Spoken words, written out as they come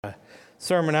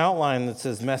Sermon outline that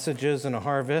says Messages and a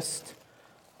Harvest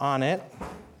on it.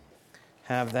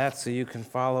 Have that so you can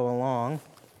follow along.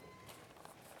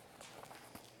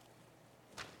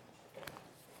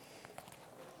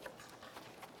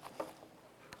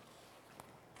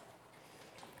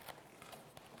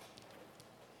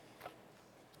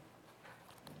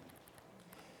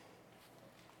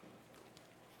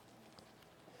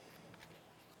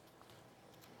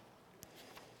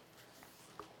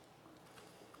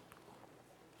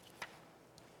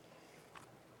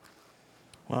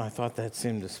 Well, I thought that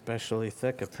seemed especially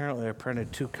thick. Apparently, I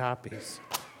printed 2 copies.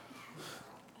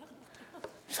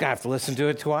 Just gonna have to listen to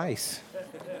it twice.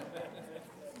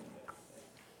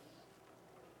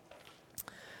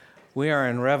 We are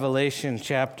in Revelation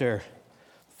chapter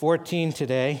 14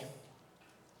 today.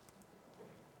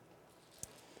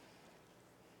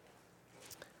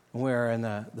 We're in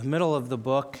the middle of the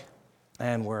book,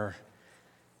 and we're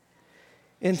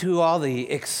into all the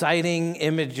exciting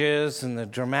images and the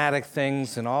dramatic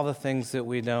things and all the things that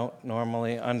we don't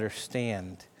normally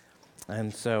understand.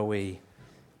 And so we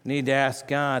need to ask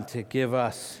God to give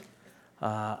us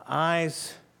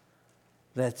eyes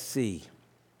that see,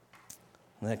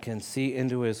 that can see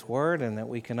into His Word, and that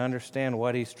we can understand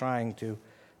what He's trying to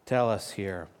tell us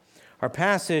here. Our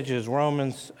passage is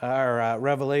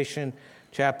Revelation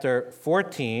chapter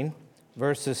 14,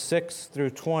 verses 6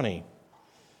 through 20.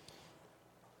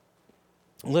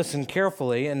 Listen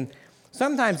carefully, and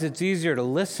sometimes it's easier to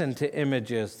listen to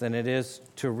images than it is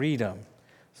to read them.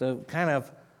 So kind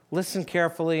of listen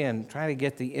carefully and try to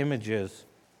get the images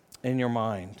in your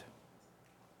mind.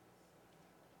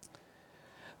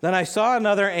 Then I saw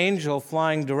another angel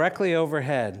flying directly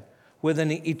overhead with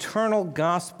an eternal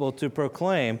gospel to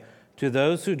proclaim to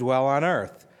those who dwell on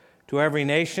earth, to every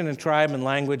nation and tribe and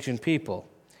language and people.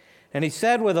 And he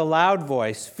said with a loud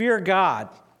voice, "Fear God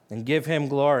and give Him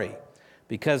glory,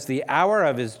 because the hour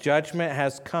of His judgment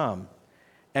has come,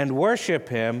 and worship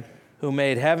Him who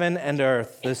made heaven and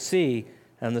earth, the sea,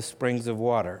 and the springs of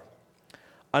water."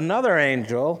 Another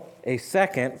angel, a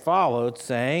second, followed,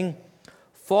 saying,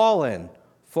 Fallen,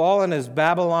 fallen is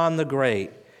Babylon the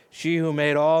Great, she who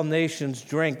made all nations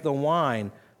drink the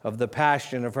wine of the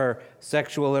passion of her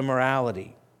sexual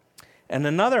immorality. And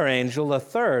another angel, a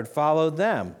third, followed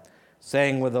them,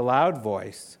 saying with a loud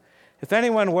voice, "If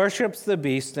anyone worships the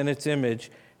beast and its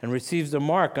image and receives a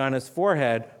mark on his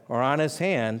forehead or on his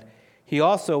hand, he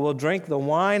also will drink the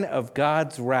wine of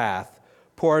God's wrath,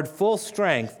 poured full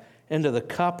strength into the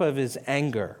cup of His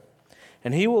anger.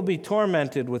 And he will be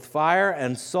tormented with fire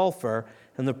and sulfur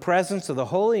in the presence of the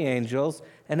holy angels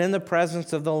and in the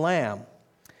presence of the Lamb.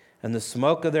 And the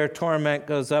smoke of their torment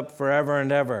goes up forever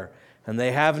and ever, and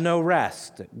they have no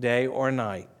rest day or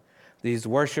night, these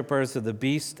worshipers of the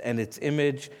beast and its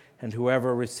image, and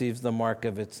whoever receives the mark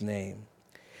of its name.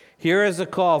 Here is a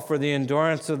call for the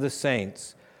endurance of the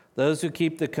saints, those who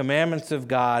keep the commandments of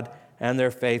God and their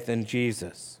faith in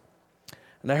Jesus."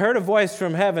 And I heard a voice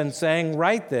from heaven saying,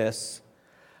 "Write this,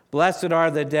 Blessed are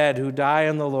the dead who die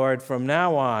in the Lord from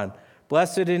now on.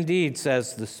 Blessed indeed,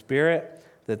 says the Spirit,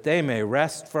 that they may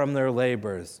rest from their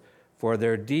labors, for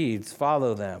their deeds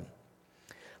follow them."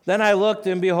 Then I looked,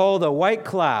 and behold, a white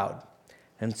cloud,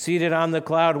 and seated on the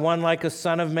cloud one like a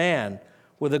son of man,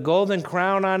 with a golden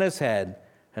crown on his head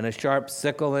and a sharp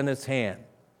sickle in his hand.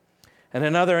 And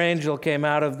another angel came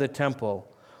out of the temple,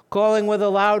 calling with a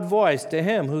loud voice to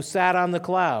him who sat on the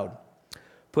cloud,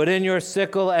 "Put in your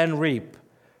sickle and reap,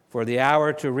 for the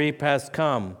hour to reap has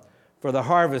come, for the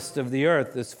harvest of the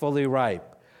earth is fully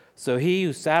ripe." So he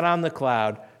who sat on the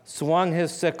cloud swung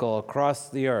his sickle across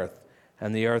the earth,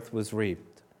 and the earth was reaped.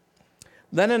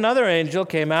 Then another angel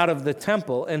came out of the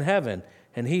temple in heaven,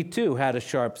 and he too had a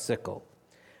sharp sickle.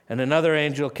 And another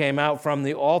angel came out from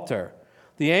the altar,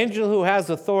 the angel who has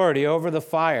authority over the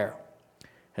fire.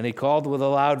 And he called with a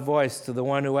loud voice to the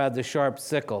one who had the sharp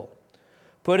sickle,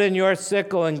 "Put in your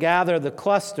sickle and gather the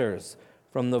clusters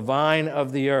from the vine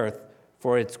of the earth,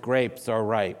 for its grapes are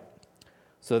ripe."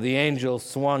 So the angel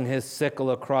swung his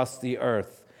sickle across the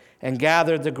earth and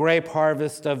gathered the grape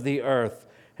harvest of the earth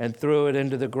and threw it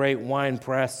into the great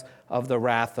winepress of the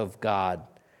wrath of God.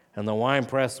 And the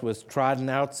winepress was trodden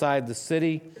outside the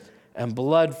city, and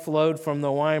blood flowed from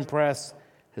the winepress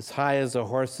as high as a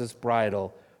horse's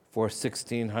bridle for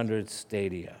 1,600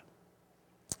 stadia.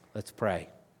 Let's pray.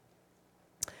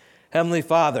 Heavenly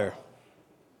Father,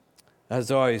 as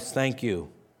always, thank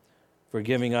you for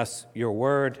giving us your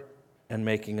word and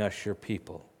making us your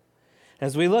people.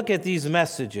 As we look at these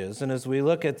messages and as we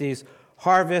look at these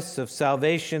harvests of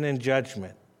salvation and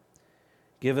judgment,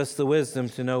 give us the wisdom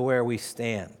to know where we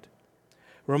stand.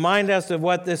 Remind us of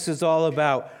what this is all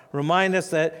about. remind us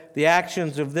that the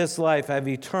actions of this life have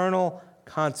eternal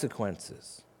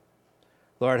consequences.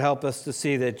 Lord, help us to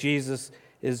see that Jesus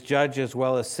is judge as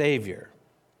well as Savior.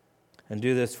 And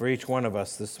do this for each one of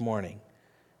us this morning.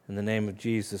 In the name of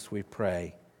Jesus we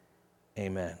pray.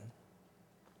 Amen.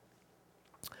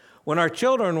 When our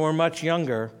children were much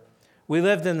younger, we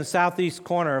lived in the southeast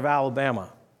corner of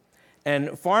Alabama,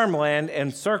 and farmland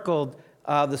encircled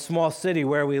the small city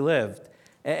where we lived.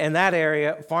 In that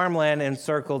area, farmland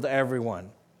encircled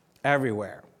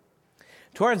everywhere.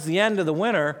 Towards the end of the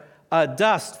winter,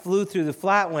 dust flew through the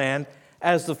flatland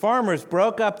as the farmers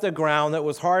broke up the ground that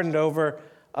was hardened over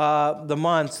the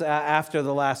months after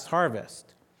the last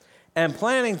harvest. And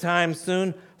planting time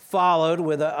soon followed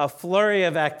with a flurry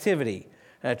of activity,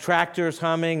 tractors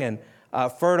humming and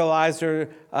fertilizer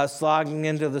slogging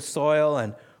into the soil,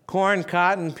 and corn,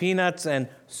 cotton, peanuts, and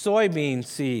soybean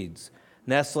seeds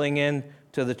nestling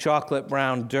into the chocolate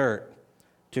brown dirt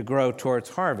to grow towards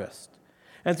harvest.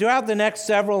 And throughout the next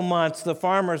several months, the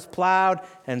farmers plowed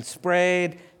and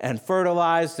sprayed and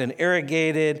fertilized and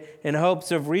irrigated in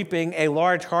hopes of reaping a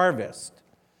large harvest.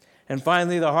 And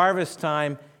finally, the harvest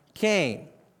time came,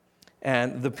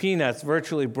 and the peanuts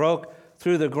virtually broke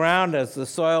through the ground as the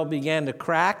soil began to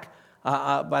crack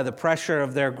by the pressure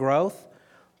of their growth.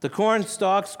 The corn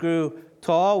stalks grew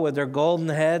tall with their golden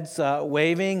heads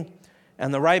waving,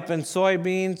 and the ripened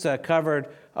soybeans covered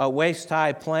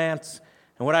waist-high plants.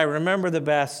 And what I remember the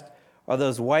best are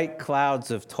those white clouds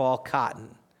of tall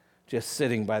cotton just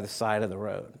sitting by the side of the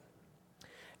road.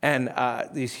 And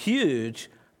these huge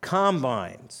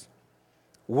combines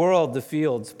whirled the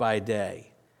fields by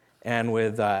day, and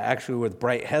with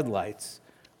bright headlights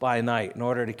by night in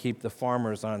order to keep the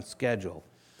farmers on schedule.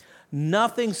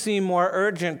 Nothing seemed more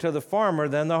urgent to the farmer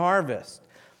than the harvest.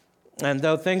 And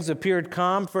though things appeared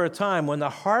calm for a time, when the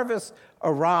harvest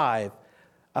arrived,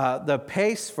 the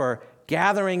pace for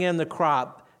gathering in the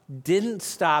crop didn't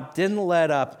stop, didn't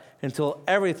let up until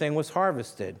everything was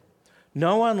harvested.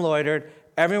 No one loitered.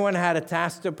 Everyone had a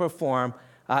task to perform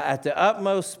at the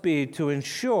utmost speed to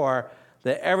ensure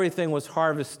that everything was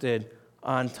harvested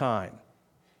on time.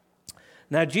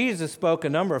 Now, Jesus spoke a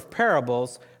number of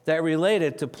parables that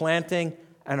related to planting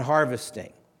and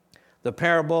harvesting. The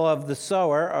parable of the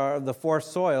sower, or the four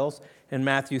soils, in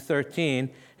Matthew 13,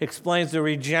 explains the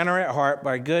regenerate heart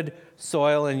by good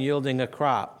soil and yielding a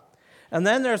crop. And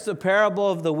then there's the parable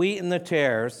of the wheat and the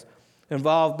tares,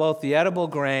 involve both the edible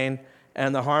grain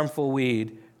and the harmful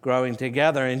weed growing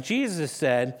together. And Jesus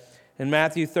said in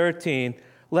Matthew 13,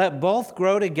 "Let both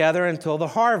grow together until the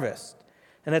harvest.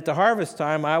 And at the harvest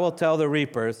time, I will tell the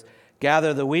reapers,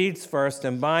 gather the weeds first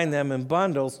and bind them in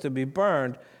bundles to be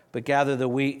burned, but gather the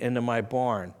wheat into my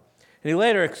barn." And he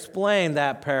later explained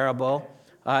that parable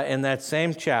in that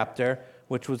same chapter,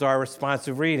 which was our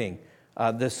responsive reading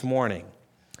this morning.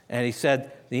 And he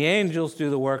said, the angels do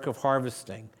the work of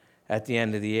harvesting at the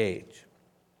end of the age.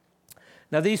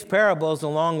 Now, these parables,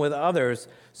 along with others,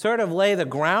 sort of lay the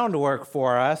groundwork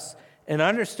for us in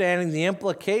understanding the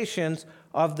implications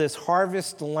of this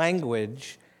harvest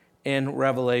language in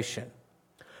Revelation.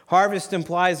 Harvest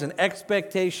implies an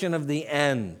expectation of the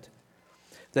end,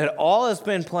 that all has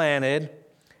been planted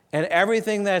and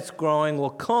everything that's growing will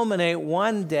culminate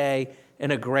one day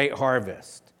in a great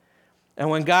harvest. And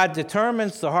when God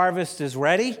determines the harvest is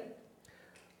ready,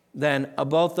 then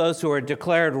both those who are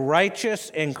declared righteous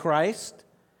in Christ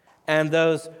and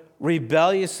those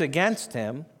rebellious against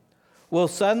him will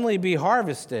suddenly be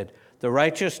harvested. The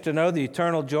righteous to know the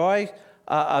eternal joy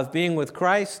of being with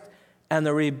Christ, and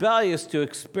the rebellious to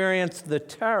experience the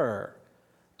terror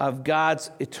of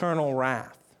God's eternal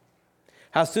wrath.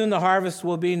 How soon the harvest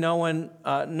will be, no one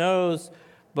knows,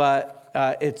 but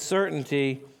its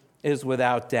certainty is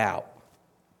without doubt.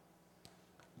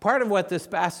 Part of what this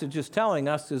passage is telling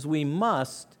us is we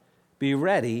must be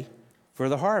ready for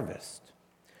the harvest.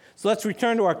 So let's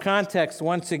return to our context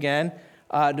once again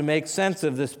to make sense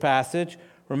of this passage.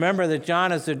 Remember that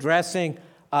John is addressing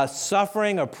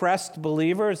suffering, oppressed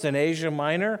believers in Asia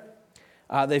Minor.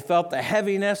 They felt the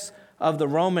heaviness of the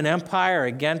Roman Empire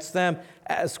against them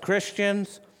as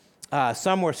Christians.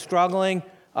 Some were struggling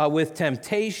with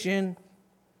temptation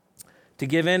to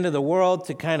give in to the world,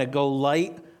 to kind of go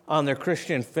light on their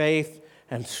Christian faith,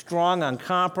 and strong on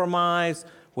compromise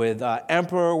with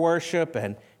emperor worship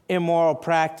and immoral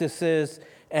practices,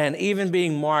 and even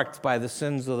being marked by the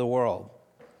sins of the world.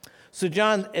 So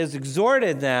John has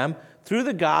exhorted them through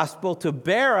the gospel to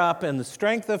bear up in the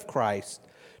strength of Christ,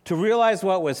 to realize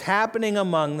what was happening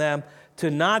among them,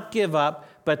 to not give up,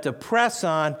 but to press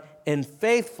on in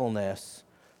faithfulness,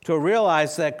 to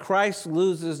realize that Christ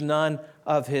loses none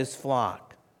of his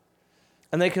flock.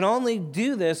 And they can only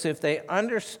do this if they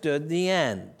understood the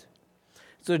end.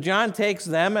 So John takes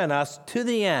them and us to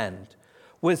the end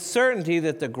with certainty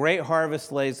that the great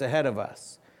harvest lays ahead of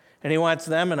us. And he wants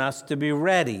them and us to be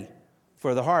ready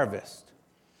for the harvest.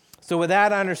 So with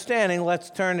that understanding, let's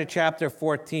turn to chapter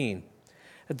 14.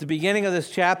 At the beginning of this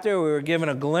chapter, we were given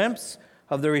a glimpse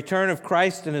of the return of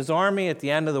Christ and his army at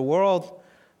the end of the world,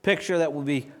 picture that will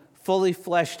be fully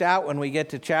fleshed out when we get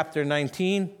to chapter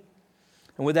 19.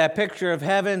 And with that picture of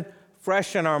heaven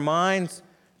fresh in our minds,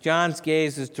 John's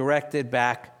gaze is directed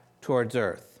back towards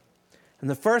earth. And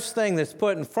the first thing that's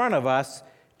put in front of us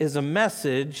is a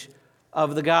message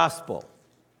of the gospel.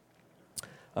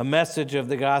 A message of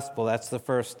the gospel. That's the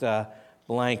first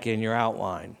blank in your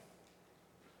outline.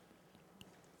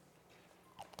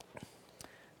 It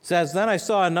says, "Then I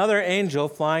saw another angel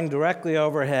flying directly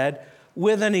overhead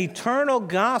with an eternal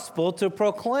gospel to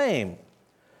proclaim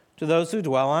to those who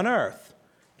dwell on earth,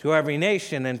 to every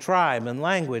nation and tribe and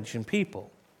language and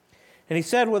people. And he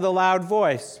said with a loud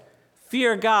voice,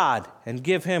 'Fear God and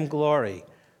give him glory,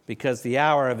 because the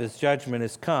hour of his judgment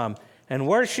is come, and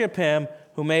worship him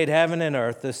who made heaven and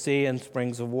earth, the sea and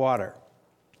springs of water.'"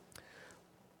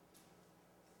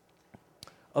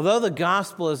 Although the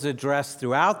gospel is addressed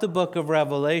throughout the book of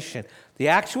Revelation, the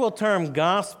actual term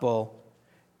gospel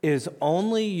is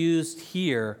only used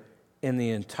here in the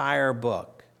entire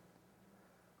book.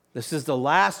 This is the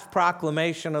last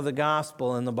proclamation of the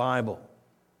gospel in the Bible.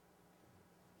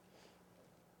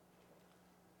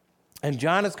 And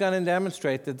John is going to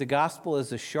demonstrate that the gospel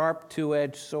is a sharp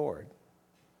two-edged sword.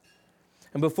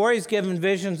 And before he's given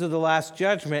visions of the last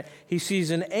judgment, he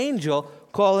sees an angel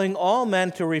calling all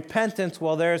men to repentance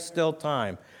while there is still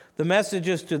time. The message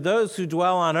is to those who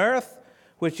dwell on earth,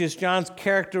 which is John's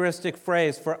characteristic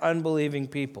phrase for unbelieving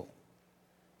people.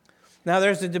 Now,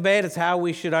 there's a debate as to how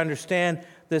we should understand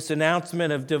this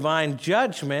announcement of divine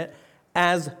judgment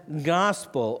as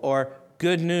gospel or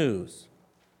good news.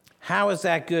 How is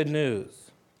that good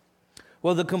news?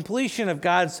 Well, the completion of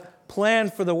God's plan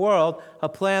for the world, a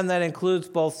plan that includes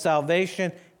both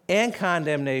salvation and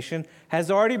condemnation, has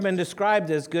already been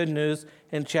described as good news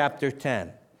in chapter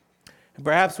 10. And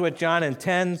perhaps what John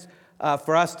intends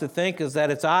for us to think is that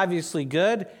it's obviously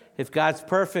good if God's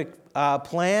perfect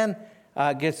plan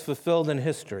gets fulfilled in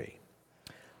history.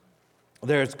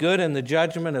 There's good in the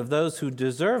judgment of those who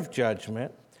deserve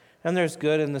judgment, and there's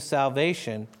good in the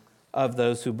salvation of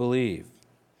those who believe.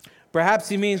 Perhaps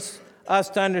he means us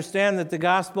to understand that the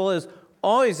gospel is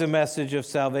always a message of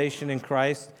salvation in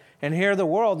Christ, and here the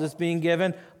world is being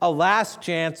given a last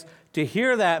chance to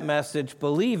hear that message,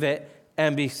 believe it,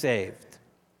 and be saved.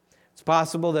 It's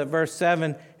possible that verse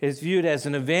 7 is viewed as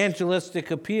an evangelistic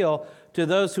appeal to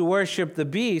those who worship the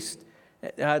beast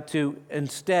to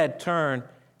instead turn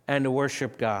and to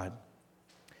worship God.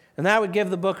 And that would give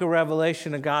the book of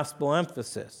Revelation a gospel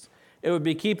emphasis. It would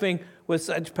be keeping with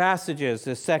such passages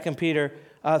as 2 Peter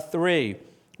 3,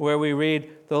 where we read,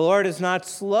 "The Lord is not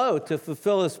slow to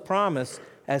fulfill his promise,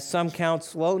 as some count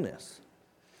slowness,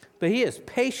 but he is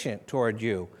patient toward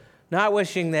you, not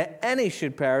wishing that any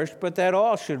should perish, but that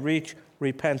all should reach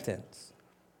repentance.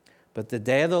 But the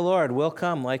day of the Lord will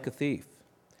come like a thief,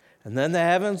 and then the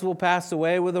heavens will pass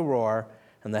away with a roar,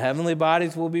 and the heavenly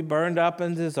bodies will be burned up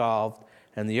and dissolved,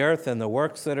 and the earth and the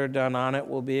works that are done on it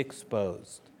will be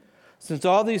exposed. Since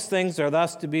all these things are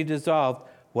thus to be dissolved,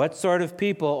 what sort of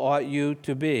people ought you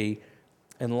to be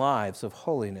in lives of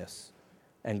holiness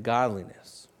and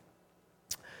godliness?"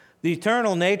 The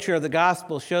eternal nature of the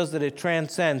gospel shows that it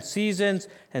transcends seasons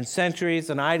and centuries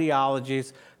and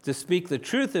ideologies to speak the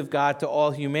truth of God to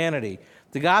all humanity.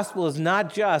 The gospel is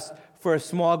not just for a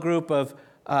small group of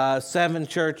 7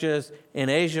 churches in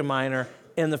Asia Minor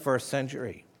in the first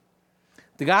century.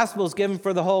 The gospel is given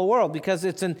for the whole world because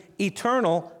it's an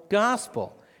eternal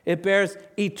gospel. It bears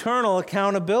eternal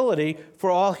accountability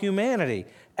for all humanity.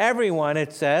 Everyone,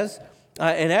 it says,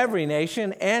 in every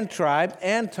nation and tribe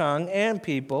and tongue and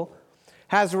people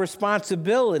has a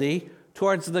responsibility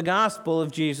towards the gospel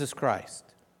of Jesus Christ.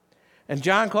 And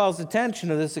John calls attention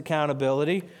to this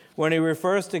accountability when he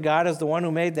refers to God as the one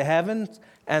who made the heavens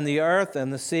and the earth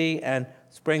and the sea and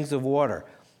springs of water.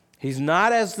 He's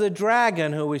not as the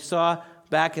dragon who we saw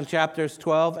back in chapters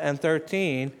 12 and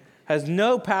 13, has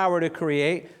no power to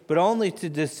create, but only to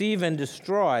deceive and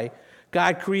destroy.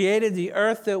 God created the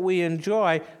earth that we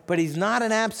enjoy, but he's not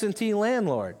an absentee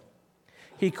landlord.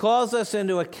 He calls us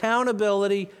into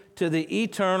accountability to the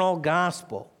eternal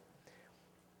gospel.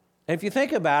 And if you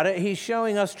think about it, he's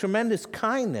showing us tremendous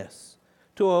kindness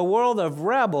to a world of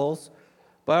rebels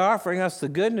by offering us the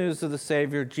good news of the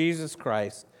Savior, Jesus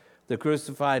Christ, the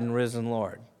crucified and risen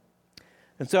Lord.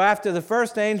 And so after the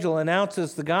first angel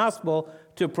announces the gospel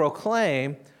to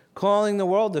proclaim, calling the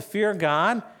world to fear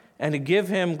God and to give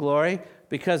him glory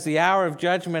because the hour of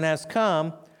judgment has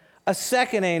come, a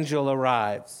second angel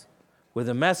arrives with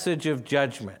a message of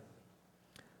judgment.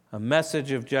 A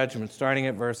message of judgment, starting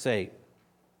at verse 8.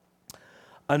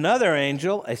 Another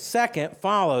angel, a second,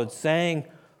 followed, saying,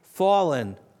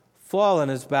 Fallen,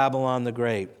 fallen is Babylon the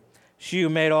Great. She who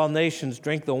made all nations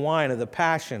drink the wine of the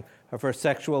passion of her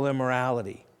sexual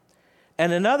immorality.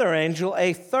 And another angel,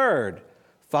 a third,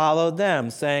 followed them,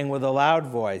 saying with a loud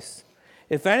voice,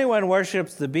 If anyone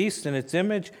worships the beast in its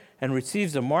image and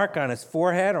receives a mark on his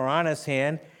forehead or on his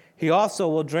hand, he also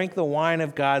will drink the wine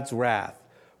of God's wrath,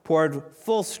 poured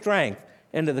full strength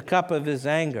into the cup of his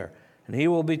anger, and he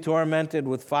will be tormented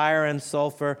with fire and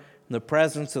sulfur in the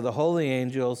presence of the holy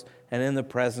angels and in the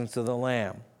presence of the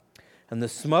Lamb. And the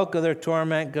smoke of their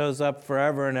torment goes up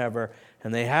forever and ever,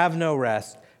 and they have no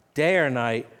rest, day or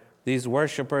night, these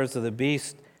worshipers of the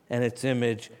beast and its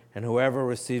image, and whoever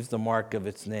receives the mark of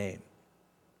its name.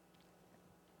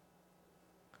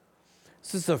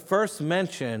 This is the first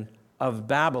mention of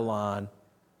Babylon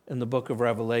in the book of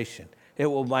Revelation. It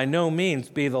will by no means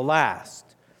be the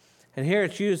last. And here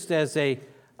it's used as a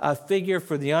figure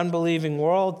for the unbelieving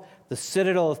world, the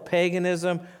citadel of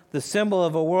paganism, the symbol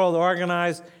of a world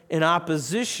organized in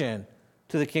opposition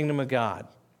to the kingdom of God.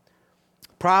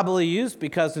 Probably used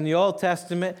because in the Old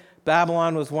Testament,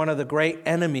 Babylon was one of the great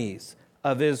enemies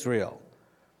of Israel.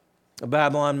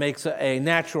 Babylon makes a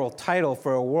natural title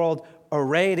for a world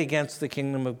arrayed against the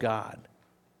kingdom of God.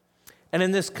 And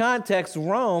in this context,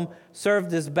 Rome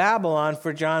served as Babylon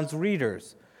for John's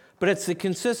readers. But it's the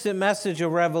consistent message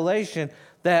of Revelation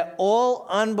that all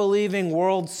unbelieving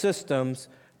world systems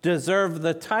deserve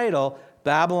the title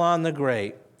Babylon the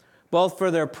Great, both for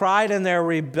their pride and their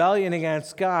rebellion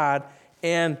against God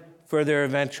and for their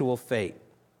eventual fate.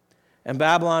 And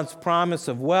Babylon's promise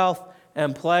of wealth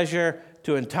and pleasure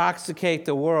to intoxicate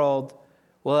the world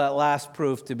will at last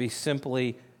prove to be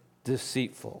simply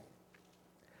deceitful.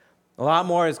 A lot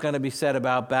more is going to be said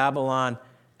about Babylon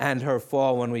and her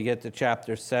fall when we get to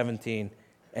chapters 17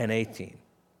 and 18.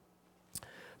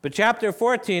 But chapter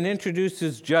 14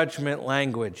 introduces judgment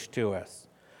language to us.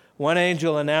 One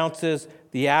angel announces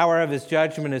the hour of his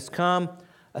judgment has come.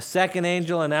 A second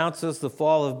angel announces the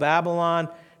fall of Babylon,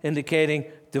 indicating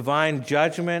divine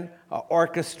judgment,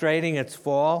 orchestrating its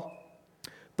fall.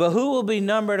 But who will be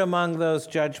numbered among those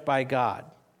judged by God?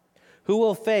 Who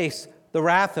will face the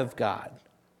wrath of God?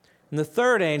 And the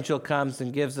third angel comes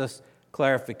and gives us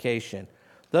clarification.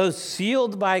 Those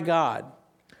sealed by God,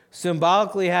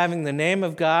 symbolically having the name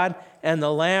of God and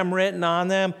the Lamb written on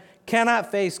them,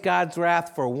 cannot face God's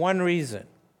wrath for one reason.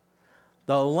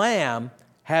 The Lamb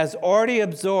has already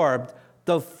absorbed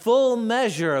the full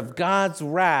measure of God's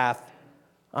wrath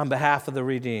on behalf of the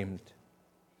redeemed.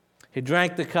 He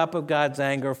drank the cup of God's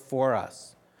anger for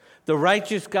us. The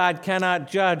righteous God cannot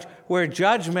judge where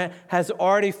judgment has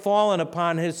already fallen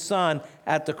upon his Son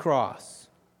at the cross.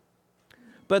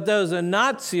 But those are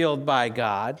not sealed by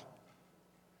God,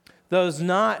 those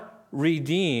not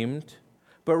redeemed,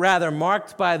 but rather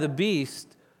marked by the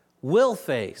beast, will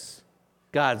face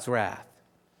God's wrath.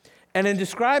 And in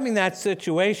describing that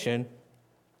situation,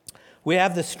 we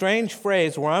have the strange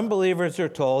phrase where unbelievers are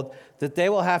told that they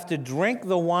will have to drink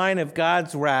the wine of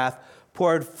God's wrath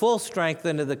poured full strength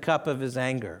into the cup of his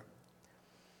anger.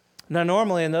 Now,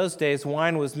 normally in those days,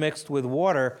 wine was mixed with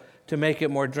water to make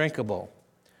it more drinkable.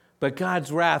 But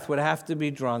God's wrath would have to be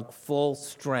drunk full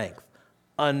strength,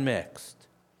 unmixed.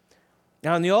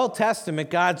 Now, in the Old Testament,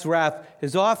 God's wrath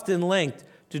is often linked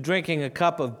to drinking a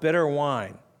cup of bitter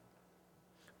wine.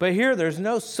 But here, there's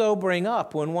no sobering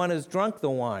up when one has drunk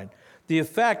the wine. The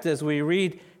effect, as we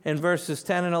read in verses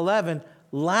 10 and 11,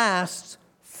 lasts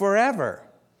forever.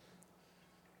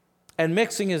 And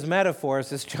mixing his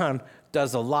metaphors, as John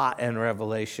does a lot in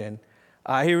Revelation,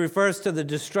 he refers to the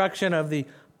destruction of the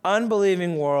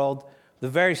unbelieving world, the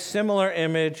very similar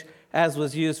image as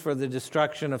was used for the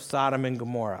destruction of Sodom and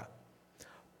Gomorrah.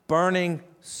 Burning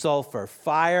sulfur,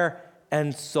 fire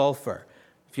and sulfur.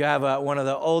 If you have one of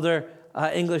the older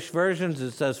English versions,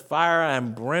 it says fire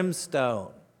and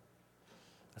brimstone.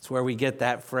 That's where we get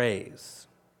that phrase.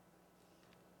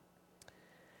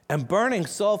 And burning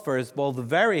sulfur is both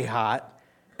very hot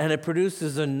and it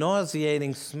produces a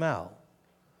nauseating smell.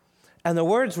 And the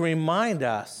words remind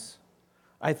us,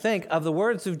 I think, of the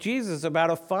words of Jesus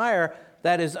about a fire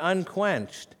that is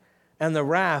unquenched and the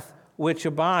wrath which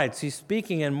abides. He's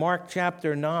speaking in Mark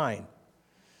chapter 9.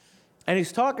 And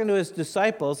he's talking to his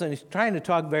disciples, and he's trying to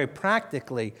talk very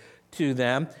practically to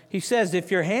them. He says,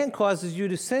 if your hand causes you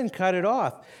to sin, cut it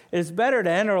off. It is better to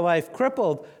enter life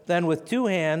crippled than with two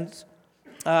hands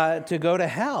to go to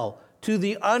hell, to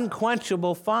the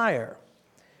unquenchable fire.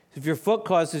 If your foot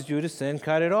causes you to sin,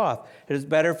 cut it off. It is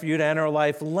better for you to enter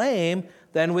life lame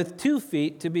than with 2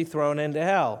 feet to be thrown into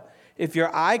hell. If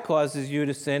your eye causes you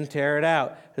to sin, tear it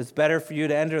out. It is better for you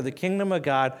to enter the kingdom of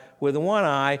God with one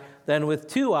eye than with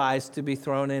 2 eyes to be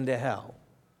thrown into hell.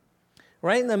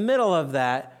 Right in the middle of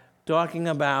that, talking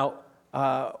about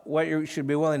what you should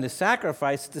be willing to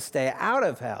sacrifice to stay out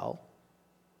of hell,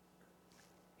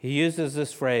 he uses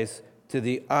this phrase, to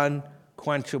the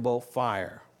unquenchable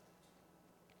fire.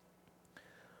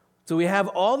 So we have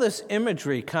all this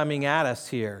imagery coming at us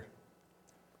here.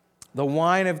 The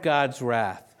wine of God's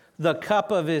wrath, the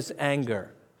cup of his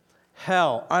anger,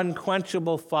 hell,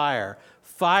 unquenchable fire,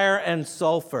 fire and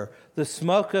sulfur, the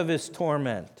smoke of his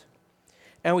torment.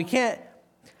 And we can't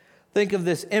think of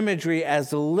this imagery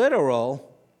as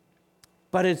literal,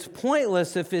 but it's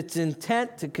pointless if its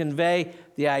intent to convey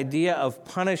the idea of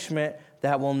punishment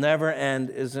that will never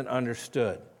end isn't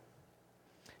understood.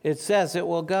 It says it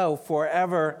will go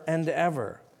forever and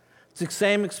ever. It's the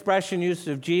same expression used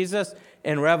of Jesus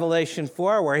in Revelation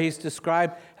 4, where he's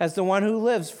described as the one who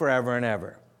lives forever and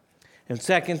ever. In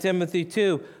 2 Timothy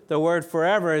 2, the word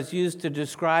forever is used to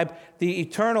describe the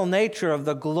eternal nature of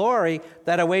the glory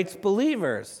that awaits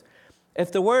believers.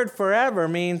 If the word forever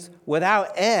means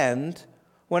without end,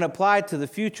 when applied to the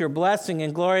future blessing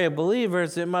and glory of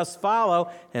believers, it must follow,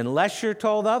 unless you're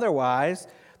told otherwise,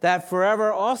 that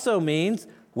forever also means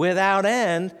without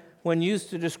end when used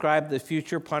to describe the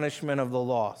future punishment of the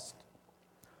lost.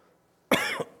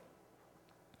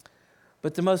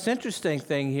 But the most interesting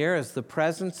thing here is the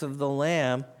presence of the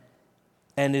Lamb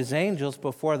and his angels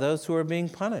before those who are being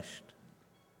punished.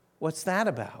 What's that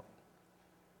about?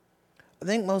 I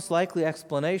think most likely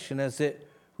explanation is it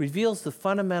reveals the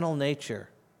fundamental nature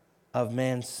of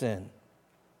man's sin.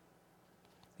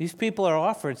 These people are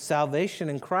offered salvation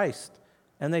in Christ,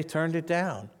 and they turned it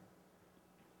down.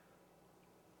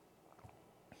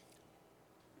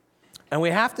 And we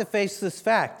have to face this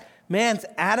fact. Man's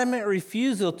adamant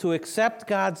refusal to accept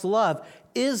God's love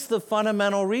is the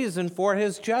fundamental reason for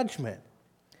his judgment.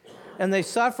 And they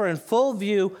suffer in full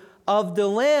view of the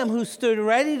Lamb who stood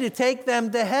ready to take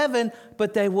them to heaven,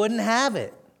 but they wouldn't have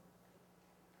it.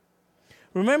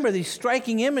 Remember, these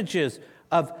striking images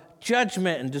of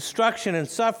judgment and destruction and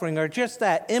suffering are just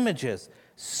that, images,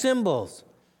 symbols.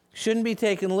 Shouldn't be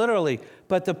taken literally,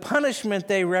 but the punishment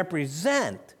they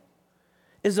represent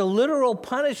is a literal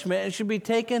punishment and should be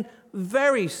taken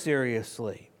very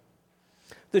seriously.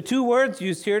 The 2 words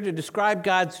used here to describe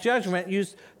God's judgment,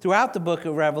 used throughout the book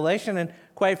of Revelation and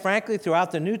quite frankly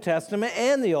throughout the New Testament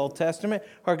and the Old Testament,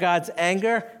 are God's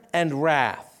anger and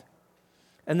wrath.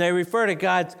 And they refer to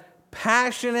God's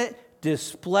passionate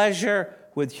displeasure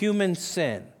with human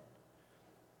sin.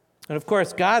 And of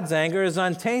course, God's anger is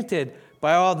untainted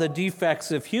by all the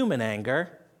defects of human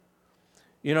anger.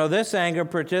 You know, this anger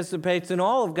participates in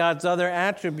all of God's other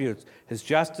attributes, his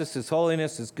justice, his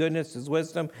holiness, his goodness, his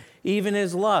wisdom, even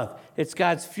his love. It's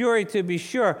God's fury, to be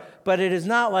sure, but it is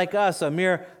not like us, a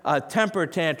mere temper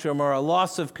tantrum or a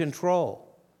loss of control.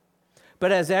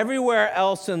 But as everywhere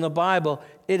else in the Bible,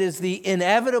 it is the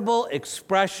inevitable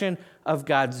expression of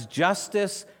God's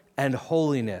justice and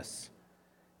holiness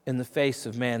in the face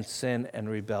of man's sin and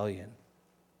rebellion.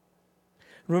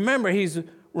 Remember, he's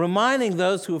reminding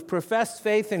those who have professed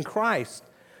faith in Christ,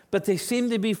 but they seem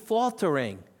to be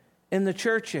faltering in the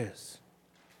churches.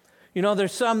 You know,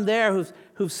 there's some there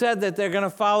who've said that they're going to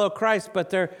follow Christ, but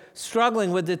they're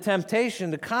struggling with the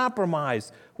temptation to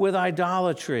compromise with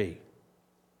idolatry.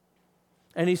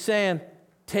 And he's saying,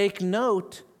 take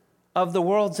note of the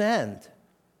world's end.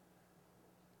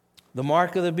 The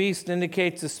mark of the beast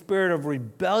indicates a spirit of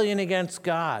rebellion against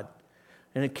God,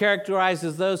 and it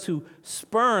characterizes those who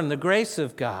spurn the grace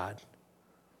of God.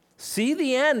 See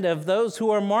the end of those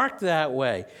who are marked that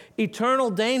way.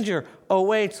 Eternal danger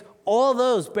awaits all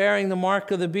those bearing the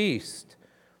mark of the beast.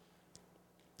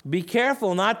 Be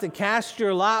careful not to cast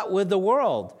your lot with the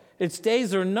world. Its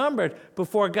days are numbered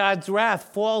before God's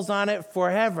wrath falls on it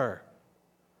forever.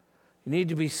 You need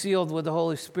to be sealed with the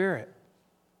Holy Spirit.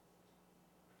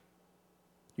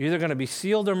 You're either going to be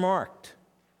sealed or marked.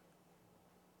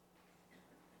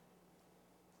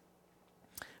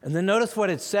 And then notice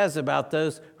what it says about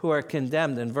those who are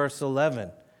condemned in verse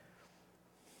 11.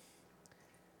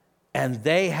 And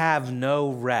they have no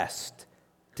rest,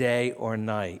 day or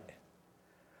night.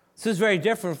 This is very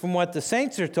different from what the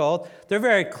saints are told. They're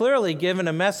very clearly given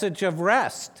a message of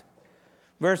rest.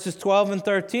 Verses 12 and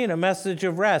 13, a message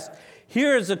of rest.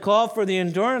 Here is a call for the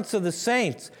endurance of the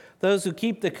saints, those who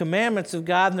keep the commandments of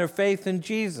God and their faith in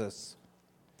Jesus.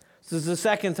 This is the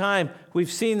second time we've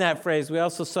seen that phrase. We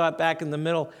also saw it back in the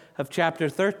middle of chapter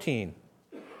 13.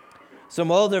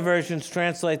 Some older versions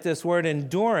translate this word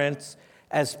endurance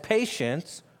as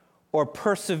patience or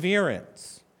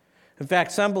perseverance. In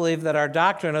fact, some believe that our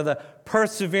doctrine of the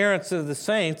perseverance of the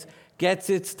saints gets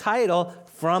its title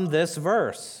from this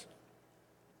verse.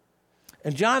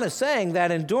 And John is saying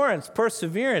that endurance,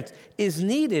 perseverance, is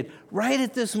needed right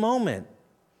at this moment.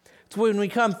 It's when we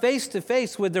come face to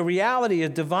face with the reality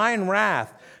of divine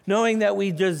wrath, knowing that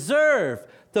we deserve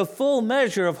the full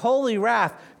measure of holy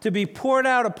wrath to be poured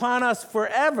out upon us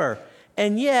forever,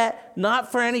 and yet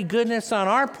not for any goodness on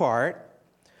our part,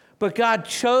 but God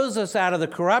chose us out of the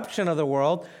corruption of the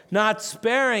world, not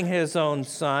sparing his own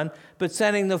Son, but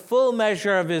sending the full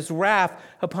measure of his wrath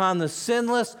upon the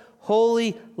sinless,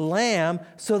 holy Lamb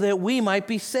so that we might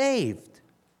be saved.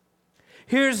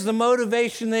 Here's the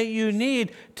motivation that you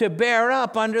need to bear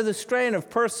up under the strain of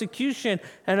persecution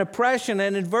and oppression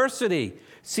and adversity.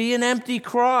 See an empty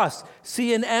cross.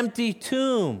 See an empty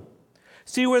tomb.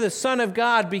 See where the Son of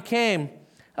God became.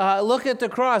 Look at the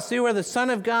cross. See where the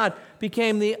Son of God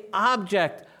became the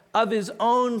object of his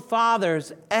own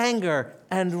Father's anger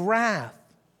and wrath.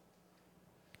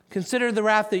 Consider the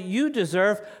wrath that you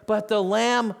deserve, but the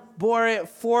Lamb bore it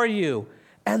for you,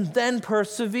 and then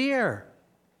persevere.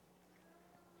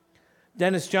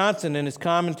 Dennis Johnson, in his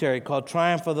commentary called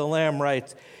Triumph of the Lamb,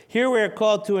 writes, "Here we are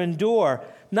called to endure,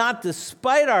 not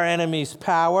despite our enemies'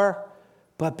 power,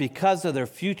 but because of their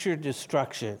future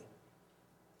destruction."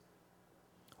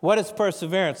 What is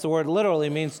perseverance? The word literally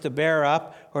means to bear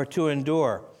up or to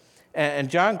endure. And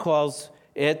John calls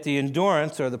it the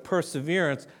endurance or the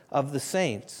perseverance of the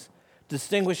saints.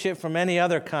 Distinguish it from any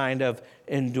other kind of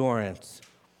endurance.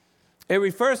 It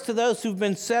refers to those who've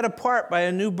been set apart by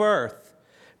a new birth,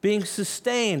 being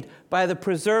sustained by the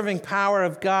preserving power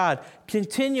of God,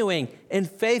 continuing in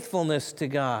faithfulness to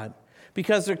God,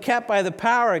 because they're kept by the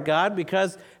power of God,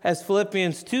 because, as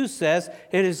Philippians 2 says,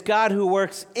 it is God who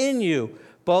works in you,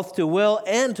 both to will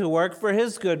and to work for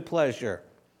his good pleasure.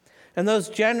 And those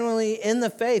genuinely in the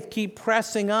faith keep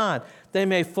pressing on. They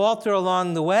may falter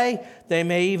along the way, they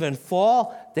may even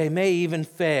fall, they may even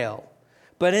fail.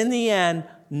 But in the end,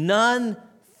 none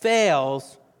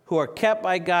fails who are kept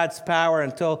by God's power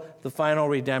until the final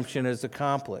redemption is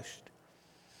accomplished.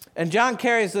 And John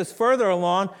carries this further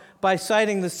along by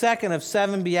citing the second of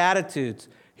 7 Beatitudes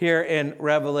here in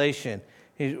Revelation.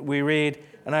 We read,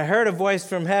 "And I heard a voice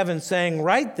from heaven saying,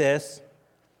 'Write this,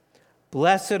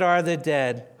 blessed are the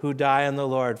dead who die in the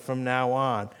Lord from now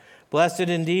on. Blessed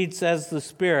indeed, says the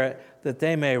Spirit, that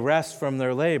they may rest from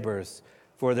their labors,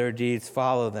 for their deeds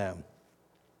follow them.'"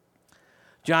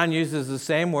 John uses the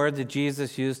same word that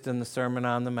Jesus used in the Sermon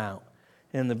on the Mount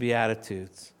in the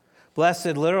Beatitudes.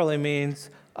 Blessed literally means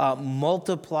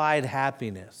multiplied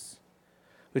happiness,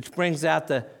 which brings out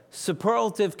the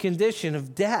superlative condition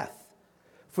of death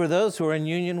for those who are in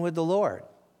union with the Lord.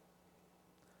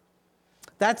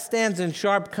 That stands in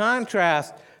sharp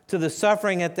contrast to the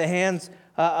suffering at the hands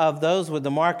of those with the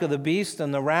mark of the beast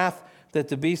and the wrath that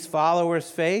the beast's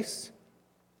followers face.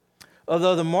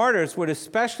 Although the martyrs would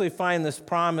especially find this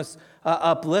promise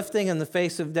uplifting in the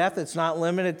face of death, it's not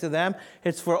limited to them.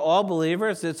 It's for all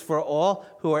believers. It's for all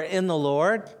who are in the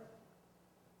Lord.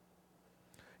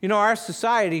 You know, our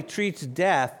society treats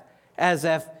death as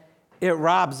if it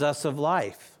robs us of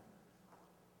life.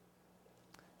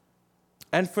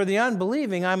 And for the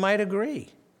unbelieving, I might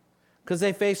agree, because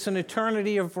they face an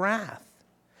eternity of wrath.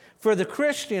 For the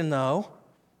Christian, though,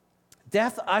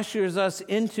 death ushers us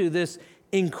into this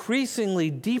increasingly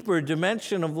deeper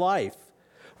dimension of life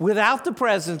without the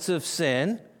presence of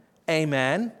sin,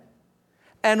 amen,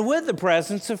 and with the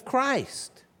presence of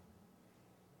Christ.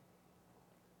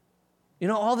 You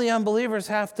know, all the unbelievers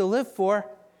have to live for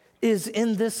is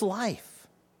in this life.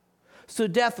 So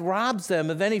death robs them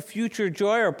of any future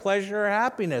joy or pleasure or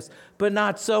happiness, but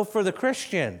not so for the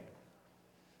Christian.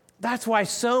 That's why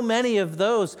so many of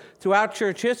those throughout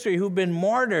church history who've been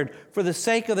martyred for the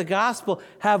sake of the gospel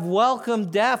have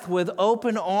welcomed death with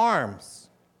open arms.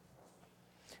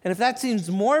 And if that seems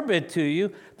morbid to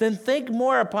you, then think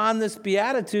more upon this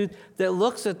beatitude that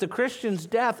looks at the Christian's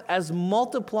death as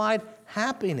multiplied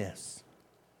happiness.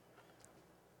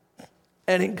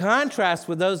 And in contrast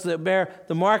with those that bear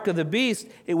the mark of the beast,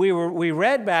 we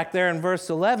read back there in verse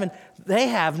 11, they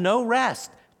have no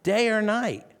rest, day or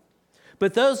night.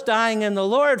 But those dying in the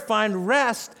Lord find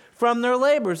rest from their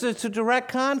labors. It's a direct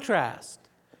contrast.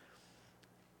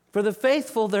 For the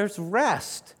faithful, there's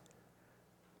rest.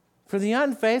 For the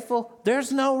unfaithful,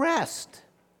 there's no rest.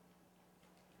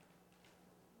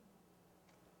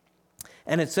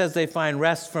 And it says they find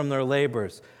rest from their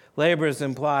labors. Labors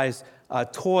implies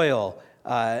toil,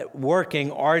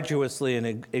 working arduously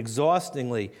and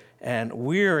exhaustingly and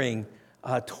wearying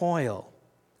toil.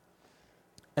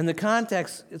 And the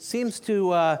context, it seems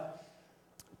to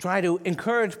try to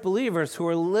encourage believers who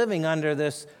are living under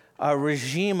this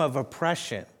regime of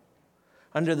oppression,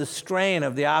 under the strain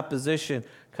of the opposition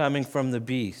coming from the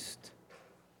beast.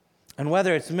 And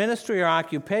whether it's ministry or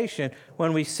occupation,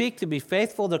 when we seek to be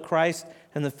faithful to Christ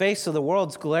in the face of the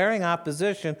world's glaring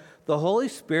opposition, the Holy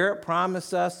Spirit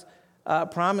promises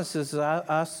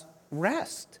us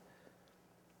rest.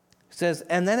 It says,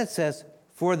 and then it says,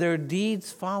 for their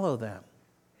deeds follow them.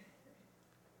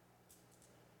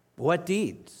 What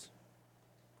deeds?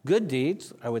 Good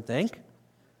deeds, I would think.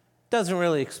 Doesn't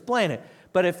really explain it.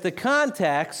 But if the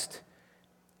context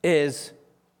is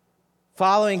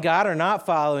following God or not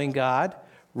following God,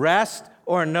 rest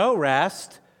or no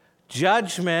rest,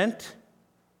 judgment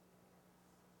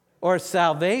or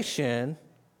salvation,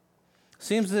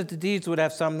 seems that the deeds would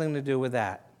have something to do with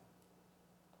that.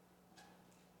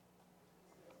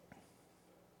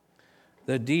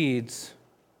 The deeds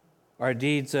are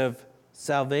deeds of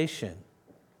salvation.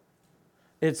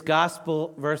 It's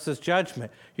gospel versus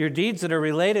judgment. Your deeds that are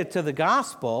related to the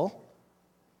gospel,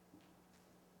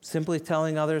 simply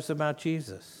telling others about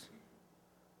Jesus,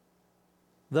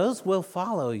 those will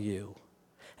follow you.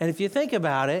 And if you think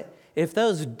about it, if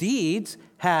those deeds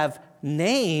have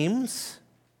names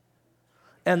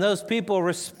and those people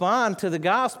respond to the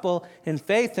gospel in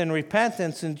faith and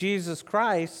repentance in Jesus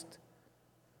Christ,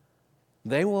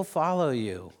 they will follow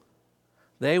you.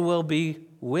 They will be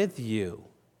with you.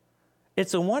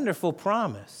 It's a wonderful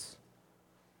promise.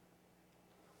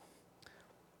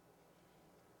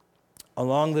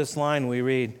 Along this line, we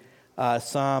read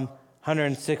Psalm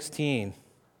 116.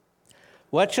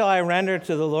 What shall I render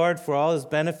to the Lord for all his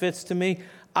benefits to me?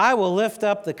 I will lift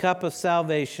up the cup of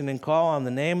salvation and call on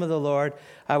the name of the Lord.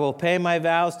 I will pay my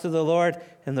vows to the Lord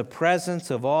in the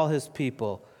presence of all his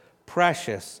people.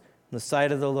 Precious in the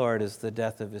sight of the Lord is the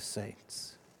death of his saints.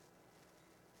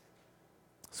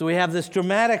 So we have this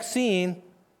dramatic scene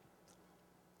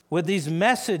with these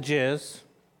messages,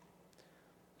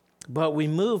 but we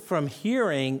move from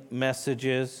hearing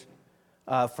messages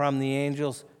from the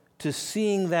angels to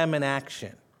seeing them in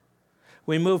action.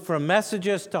 We move from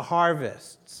messages to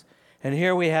harvests. And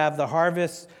here we have the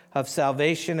harvest of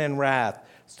salvation and wrath,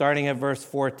 starting at verse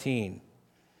 14.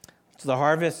 It's the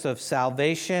harvest of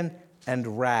salvation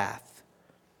and wrath.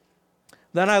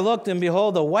 Then I looked, and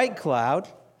behold, a white cloud,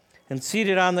 and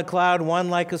seated on the cloud one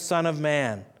like a son of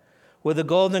man, with a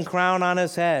golden crown on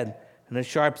his head and a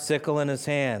sharp sickle in his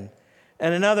hand.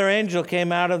 And another angel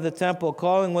came out of the temple,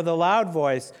 calling with a loud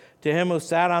voice to him who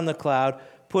sat on the cloud,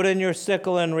 put in your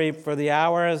sickle and reap, for the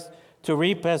hour to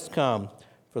reap has come,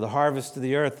 for the harvest of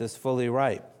the earth is fully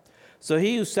ripe. So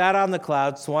he who sat on the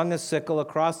cloud swung his sickle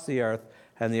across the earth,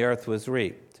 and the earth was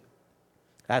reaped.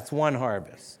 That's one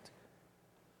harvest.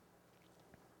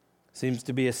 Seems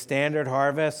to be a standard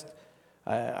harvest.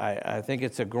 I think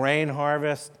it's a grain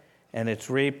harvest, and it's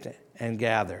reaped and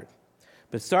gathered.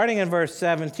 But starting in verse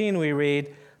 17, we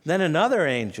read, then another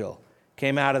angel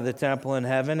came out of the temple in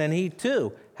heaven, and he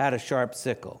too had a sharp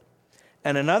sickle.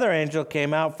 And another angel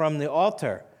came out from the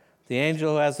altar, the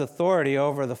angel who has authority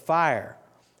over the fire.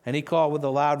 And he called with a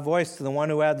loud voice to the one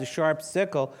who had the sharp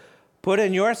sickle, put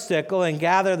in your sickle and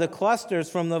gather the clusters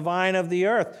from the vine of the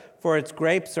earth, for its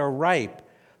grapes are ripe.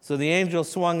 So the angel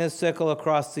swung his sickle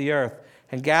across the earth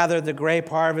and gathered the grape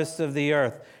harvest of the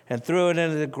earth and threw it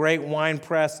into the great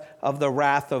winepress of the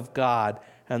wrath of God.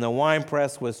 And the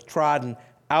winepress was trodden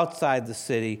outside the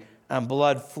city, and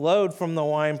blood flowed from the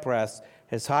winepress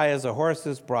as high as a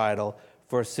horse's bridle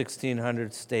for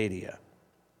 1,600 stadia.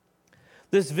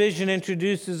 This vision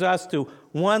introduces us to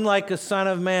one like a son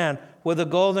of man with a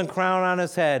golden crown on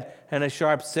his head and a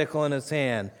sharp sickle in his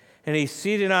hand. And he's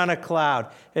seated on a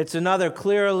cloud. It's another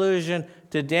clear allusion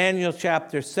to Daniel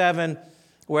chapter 7,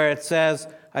 where it says,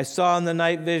 I saw in the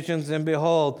night visions, and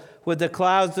behold, with the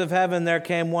clouds of heaven there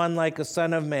came one like a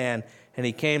son of man, and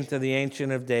he came to the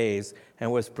Ancient of Days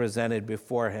and was presented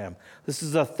before him. This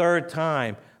is the third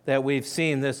time that we've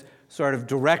seen this sort of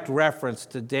direct reference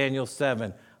to Daniel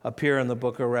 7 appear in the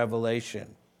book of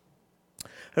Revelation.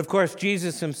 Of course,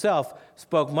 Jesus himself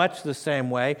spoke much the same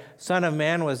way. Son of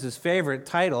Man was his favorite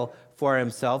title for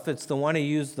himself. It's the one he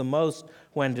used the most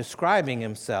when describing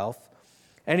himself.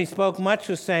 And he spoke much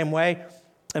the same way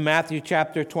in Matthew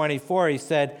chapter 24. He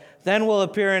said, then will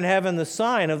appear in heaven the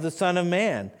sign of the Son of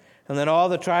Man, and then all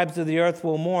the tribes of the earth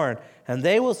will mourn, and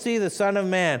they will see the Son of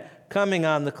Man coming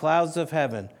on the clouds of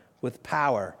heaven with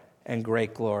power and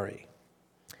great glory.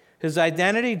 His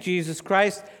identity, Jesus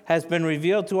Christ, has been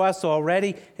revealed to us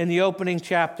already in the opening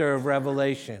chapter of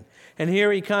Revelation. And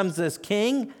here he comes as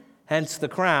king, hence the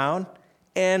crown,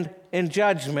 and in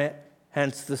judgment,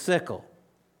 hence the sickle.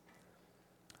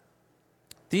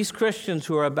 These Christians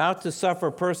who are about to suffer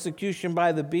persecution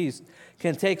by the beast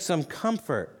can take some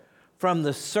comfort from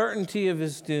the certainty of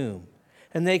his doom,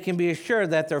 and they can be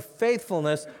assured that their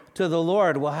faithfulness to the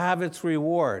Lord will have its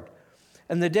reward.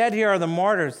 And the dead here are the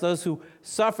martyrs, those who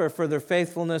suffer for their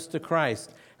faithfulness to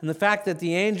Christ. And the fact that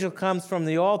the angel comes from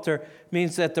the altar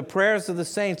means that the prayers of the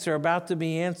saints are about to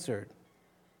be answered.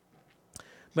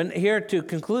 But here, to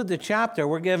conclude the chapter,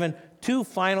 we're given two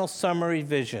final summary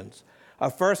visions. A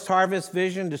first harvest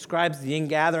vision describes the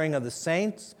ingathering of the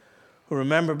saints, who,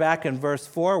 remember back in verse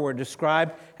 4, were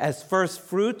described as first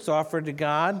fruits offered to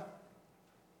God.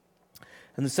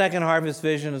 And the second harvest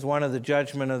vision is one of the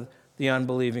judgment of the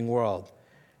unbelieving world.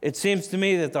 It seems to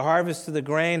me that the harvest of the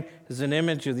grain is an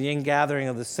image of the ingathering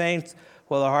of the saints,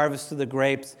 while the harvest of the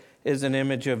grapes is an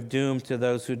image of doom to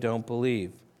those who don't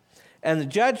believe. And the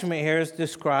judgment here is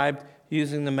described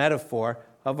using the metaphor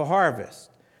of a harvest.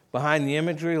 Behind the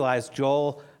imagery lies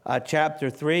Joel chapter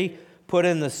 3. Put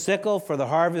in the sickle, for the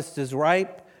harvest is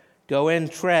ripe. Go in,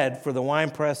 tread, for the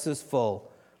winepress is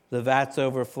full. The vats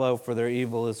overflow, for their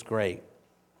evil is great.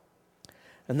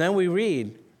 And then we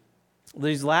read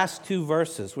these last two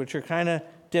verses, which are kind of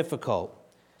difficult.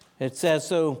 It says,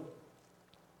 the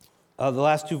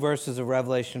last two verses of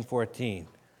Revelation 14.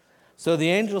 So the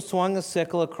angel swung a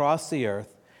sickle across the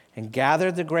earth and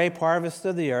gathered the grape harvest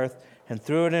of the earth and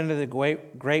threw it into the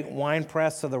great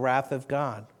winepress of the wrath of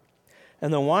God.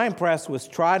 And the winepress was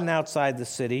trodden outside the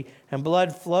city, and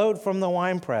blood flowed from the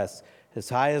winepress as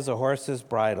high as a horse's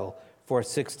bridle for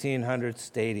 1,600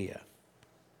 stadia.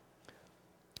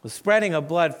 The spreading of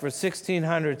blood for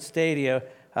 1,600 stadia,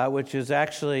 which is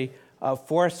actually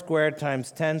 4 squared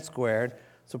times 10 squared,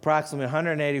 it's approximately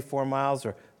 184 miles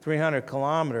or 300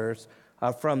 kilometers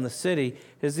from the city,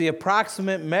 is the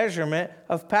approximate measurement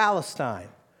of Palestine,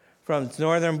 from its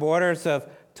northern borders of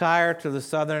Tyre to the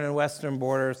southern and western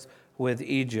borders with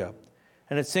Egypt.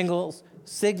 And it signals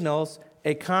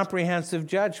a comprehensive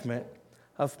judgment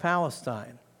of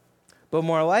Palestine. But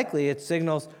more likely, it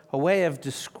signals a way of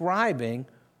describing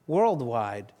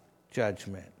worldwide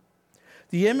judgment.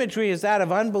 The imagery is that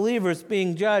of unbelievers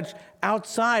being judged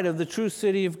outside of the true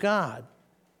city of God.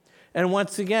 And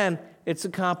once again, it's a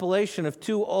compilation of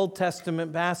two Old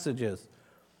Testament passages.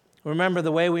 Remember,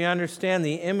 the way we understand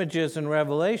the images in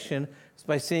Revelation is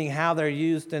by seeing how they're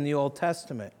used in the Old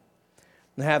Testament.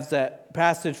 We have that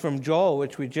passage from Joel,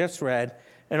 which we just read,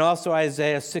 and also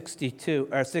Isaiah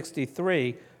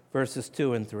 63, verses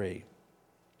 2 and 3,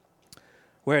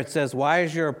 where it says, "Why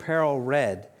is your apparel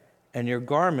red, and your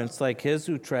garments like his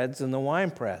who treads in the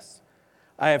winepress?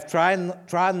 I have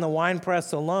trodden the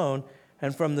winepress alone,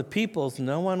 and from the peoples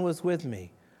no one was with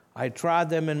me. I trod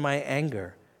them in my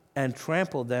anger, and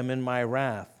trampled them in my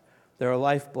wrath. Their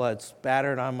lifeblood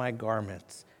spattered on my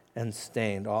garments, and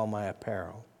stained all my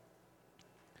apparel."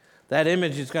 That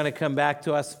image is going to come back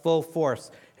to us full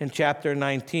force in chapter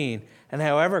 19. And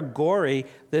however gory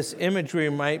this imagery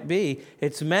might be,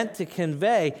 it's meant to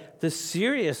convey the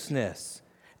seriousness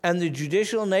and the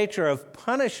judicial nature of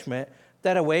punishment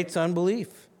that awaits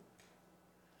unbelief.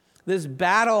 This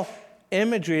battle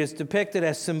imagery is depicted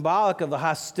as symbolic of the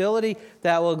hostility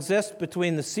that will exist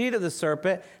between the seed of the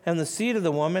serpent and the seed of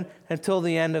the woman until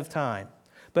the end of time.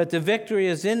 But the victory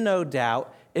is in no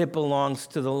doubt. It belongs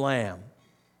to the Lamb.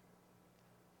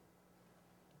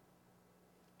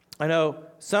 I know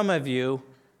some of you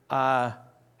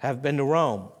have been to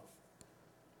Rome,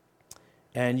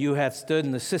 and you have stood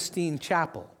in the Sistine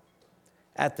Chapel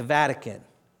at the Vatican.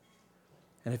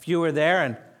 And if you were there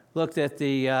and looked at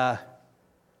the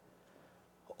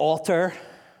altar,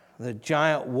 the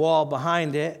giant wall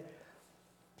behind it,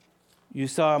 you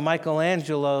saw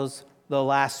Michelangelo's The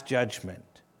Last Judgment.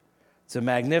 It's a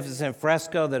magnificent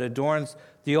fresco that adorns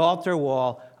the altar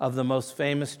wall of the most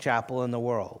famous chapel in the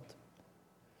world.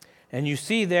 And you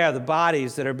see there the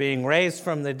bodies that are being raised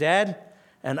from the dead,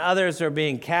 and others are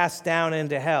being cast down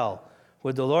into hell,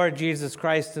 with the Lord Jesus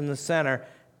Christ in the center,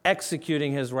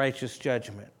 executing his righteous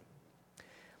judgment.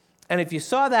 And if you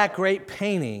saw that great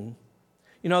painting,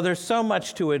 you know, there's so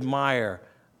much to admire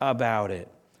about it.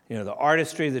 You know, the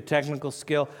artistry, the technical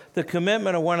skill, the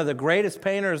commitment of one of the greatest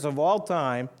painters of all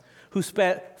time, who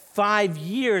spent 5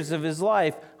 years of his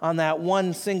life on that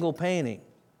one single painting.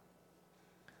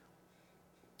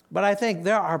 But I think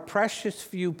there are precious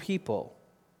few people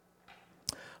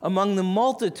among the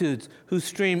multitudes who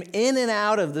stream in and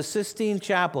out of the Sistine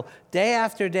Chapel day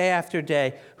after day after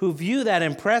day, who view that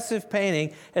impressive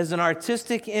painting as an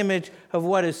artistic image of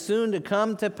what is soon to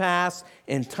come to pass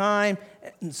in time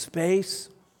and space,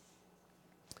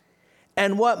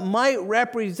 and what might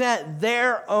represent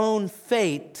their own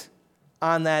fate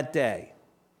on that day.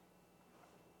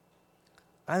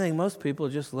 I think most people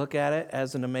just look at it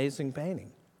as an amazing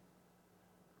painting.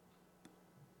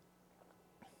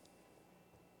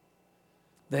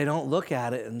 They don't look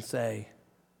at it and say,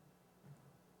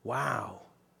 wow,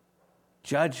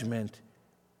 judgment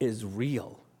is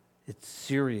real. It's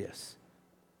serious.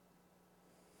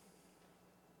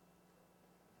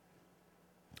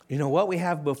 You know, what we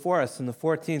have before us in the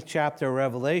 14th chapter of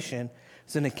Revelation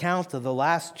is an account of the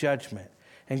last judgment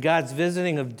and God's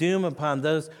visiting of doom upon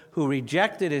those who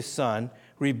rejected his Son,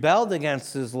 rebelled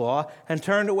against his law, and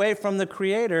turned away from the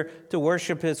Creator to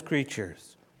worship his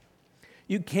creatures.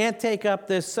 You can't take up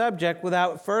this subject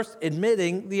without first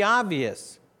admitting the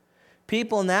obvious.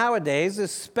 People nowadays,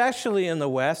 especially in the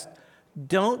West,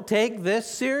 don't take this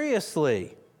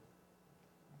seriously.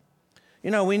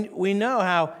 You know, we know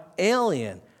how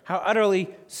alien, how utterly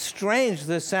strange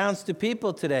this sounds to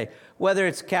people today, whether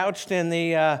it's couched in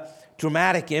the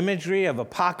dramatic imagery of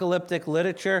apocalyptic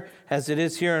literature, as it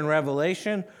is here in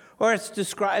Revelation, or it's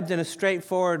described in a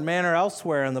straightforward manner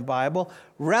elsewhere in the Bible.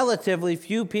 Relatively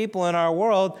few people in our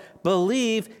world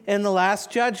believe in the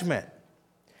Last Judgment.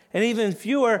 And even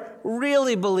fewer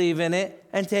really believe in it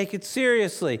and take it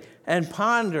seriously and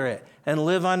ponder it and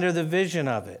live under the vision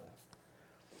of it.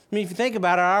 I mean, if you think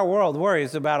about it, our world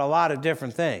worries about a lot of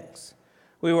different things.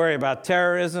 We worry about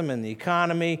terrorism and the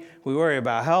economy. We worry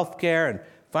about health care and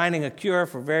finding a cure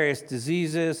for various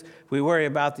diseases. We worry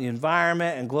about the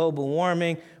environment and global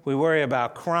warming. We worry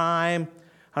about crime.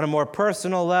 On a more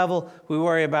personal level, we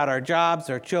worry about our jobs,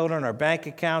 our children, our bank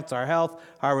accounts, our health,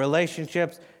 our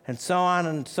relationships, and so on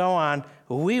and so on.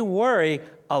 We worry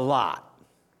a lot.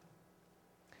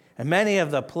 And many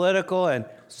of the political and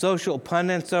social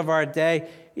pundits of our day,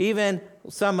 even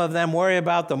some of them worry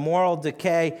about the moral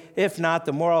decay, if not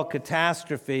the moral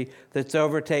catastrophe that's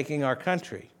overtaking our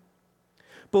country.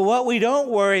 But what we don't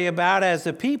worry about as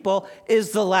a people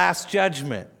is the Last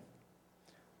Judgment.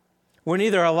 We're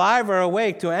neither alive or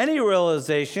awake to any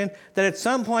realization that at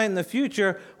some point in the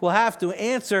future we'll have to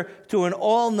answer to an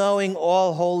all-knowing,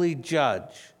 all-holy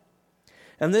judge.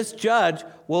 And this judge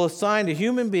will assign to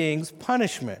human beings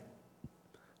punishment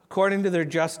according to their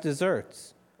just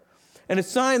deserts, and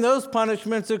assign those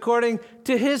punishments according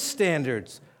to his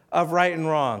standards of right and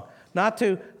wrong. Not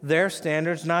to their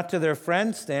standards, not to their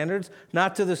friends' standards,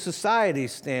 not to the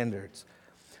society's standards.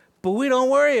 But we don't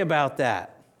worry about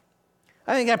that.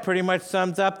 I think that pretty much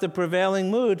sums up the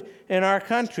prevailing mood in our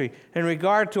country in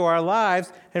regard to our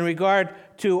lives, in regard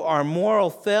to our moral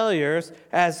failures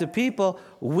as a people.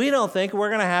 We don't think we're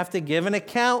going to have to give an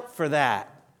account for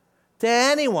that to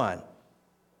anyone.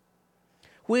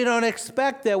 We don't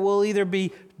expect that we'll either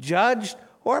be judged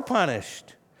or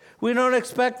punished. We don't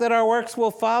expect that our works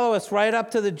will follow us right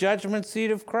up to the judgment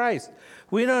seat of Christ.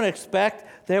 We don't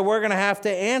expect that we're going to have to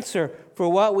answer for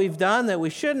what we've done that we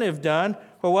shouldn't have done,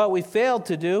 or what we failed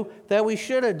to do that we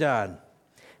should have done.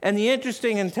 And the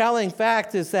interesting and telling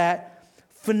fact is that,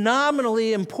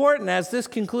 phenomenally important as this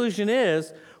conclusion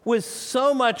is, with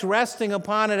so much resting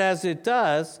upon it as it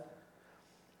does,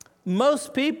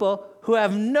 most people who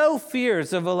have no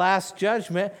fears of a last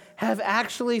judgment have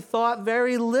actually thought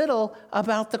very little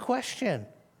about the question.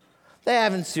 They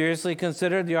haven't seriously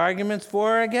considered the arguments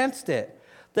for or against it.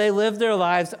 They live their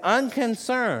lives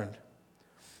unconcerned.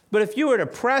 But if you were to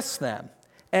press them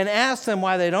and ask them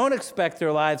why they don't expect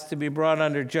their lives to be brought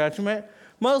under judgment,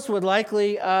 most would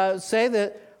likely say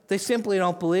that they simply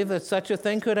don't believe that such a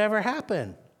thing could ever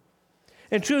happen.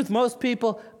 In truth, most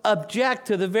people object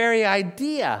to the very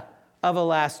idea of a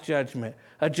last judgment,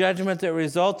 a judgment that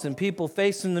results in people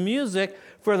facing the music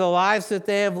for the lives that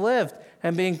they have lived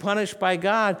and being punished by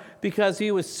God because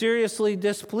he was seriously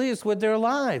displeased with their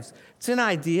lives. It's an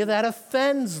idea that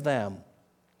offends them.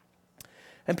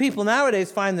 And people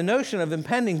nowadays find the notion of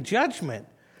impending judgment,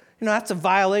 that's a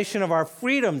violation of our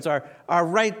freedoms, our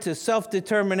right to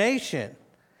self-determination.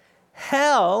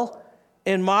 Hell,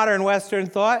 in modern Western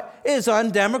thought, is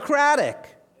undemocratic.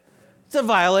 It's a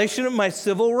violation of my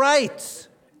civil rights.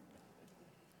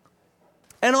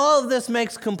 And all of this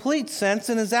makes complete sense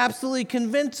and is absolutely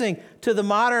convincing to the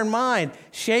modern mind,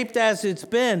 shaped as it's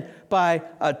been by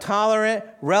a tolerant,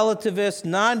 relativist,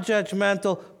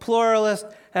 non-judgmental, pluralist,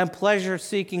 and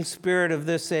pleasure-seeking spirit of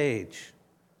this age.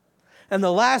 And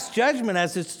the last judgment,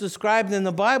 as it's described in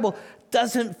the Bible,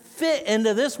 doesn't fit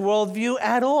into this worldview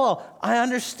at all. I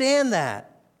understand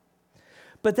that.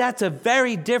 But that's a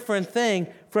very different thing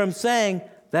from saying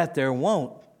that there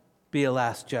won't be a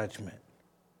last judgment.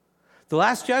 The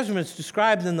last judgment is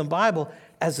described in the Bible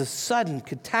as a sudden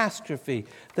catastrophe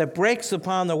that breaks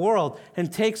upon the world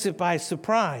and takes it by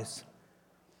surprise.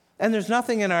 And there's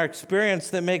nothing in our experience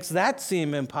that makes that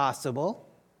seem impossible.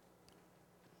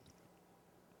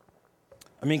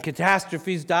 I mean,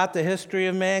 catastrophes dot the history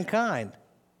of mankind.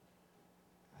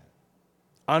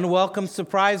 Unwelcome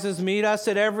surprises meet us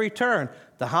at every turn.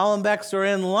 The Hollenbecks are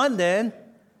in London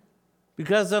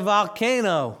because a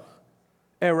volcano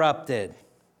erupted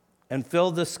and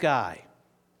filled the sky.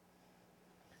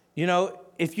 You know,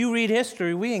 if you read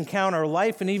history, we encounter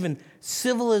life and even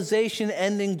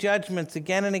civilization-ending judgments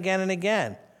again and again and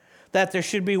again. That there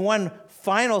should be one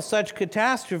final such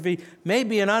catastrophe may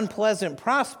be an unpleasant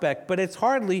prospect, but it's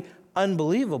hardly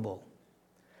unbelievable.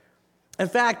 In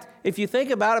fact, if you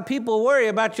think about it, people worry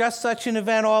about just such an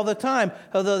event all the time,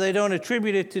 although they don't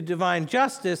attribute it to divine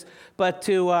justice, but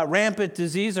to rampant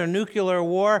disease or nuclear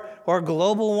war or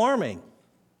global warming.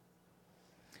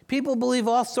 People believe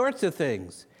all sorts of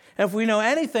things. And if we know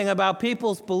anything about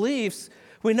people's beliefs,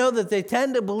 we know that they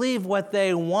tend to believe what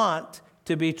they want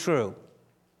to be true.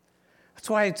 That's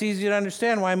why it's easy to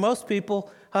understand why most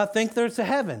people think there's a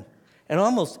heaven. And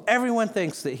almost everyone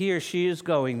thinks that he or she is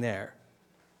going there.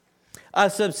 A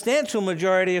substantial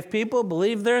majority of people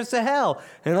believe there's a hell,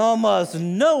 and almost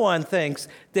no one thinks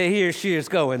that he or she is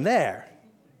going there.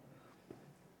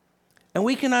 And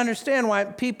we can understand why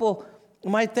people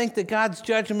might think that God's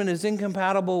judgment is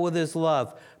incompatible with his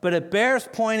love, but it bears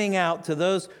pointing out to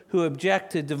those who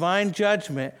object to divine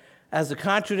judgment as a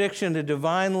contradiction to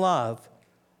divine love.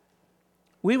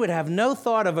 We would have no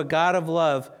thought of a God of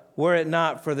love were it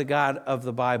not for the God of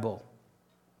the Bible.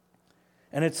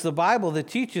 And it's the Bible that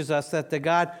teaches us that the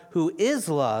God who is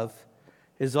love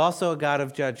is also a God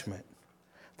of judgment,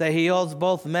 that he holds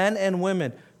both men and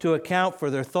women to account for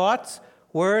their thoughts,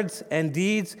 words, and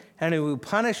deeds, and he will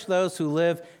punish those who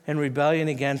live in rebellion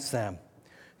against them.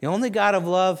 The only God of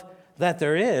love that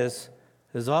there is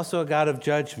also a God of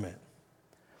judgment.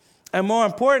 And more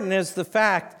important is the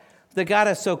fact that God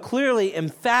has so clearly,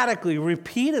 emphatically,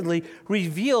 repeatedly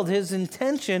revealed his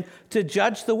intention to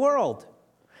judge the world.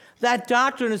 That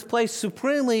doctrine is placed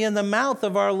supremely in the mouth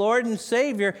of our Lord and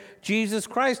Savior, Jesus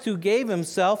Christ, who gave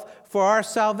himself for our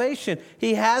salvation.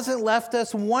 He hasn't left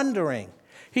us wondering.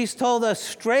 He's told us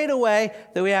straight away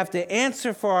that we have to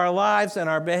answer for our lives and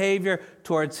our behavior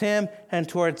towards him and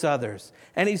towards others.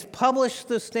 And he's published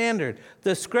the standard,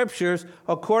 the scriptures,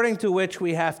 according to which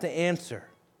we have to answer.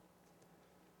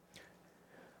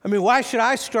 I mean, why should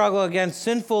I struggle against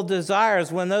sinful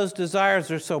desires when those desires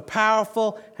are so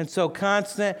powerful and so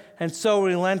constant and so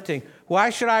relenting? Why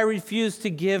should I refuse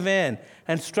to give in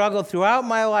and struggle throughout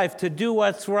my life to do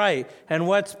what's right and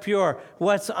what's pure,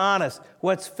 what's honest,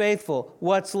 what's faithful,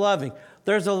 what's loving?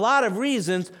 There's a lot of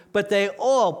reasons, but they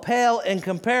all pale in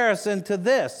comparison to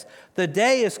this. The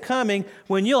day is coming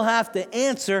when you'll have to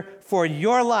answer for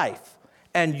your life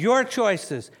and your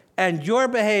choices and your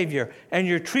behavior, and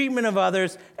your treatment of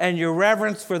others, and your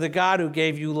reverence for the God who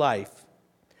gave you life.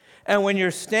 And when you're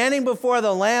standing before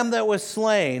the Lamb that was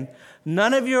slain,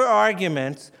 none of your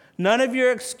arguments, none of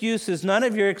your excuses, none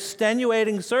of your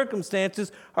extenuating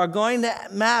circumstances are going to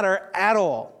matter at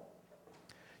all.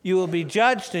 You will be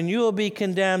judged and you will be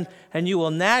condemned, and you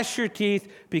will gnash your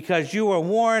teeth because you were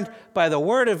warned by the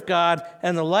Word of God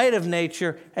and the light of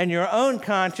nature and your own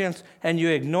conscience, and you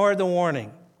ignored the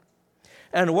warning.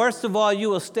 And worst of all, you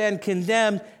will stand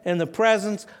condemned in the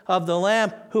presence of the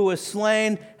Lamb who was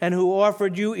slain and who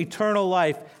offered you eternal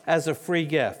life as a free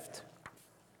gift.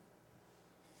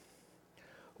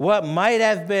 What might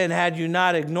have been had you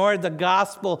not ignored the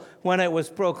gospel when it was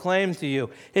proclaimed to you?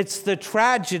 It's the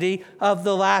tragedy of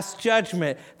the last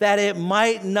judgment, that it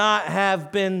might not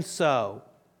have been so.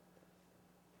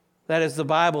 That is the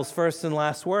Bible's first and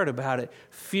last word about it.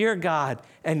 Fear God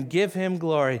and give him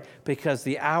glory, because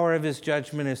the hour of his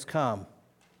judgment has come.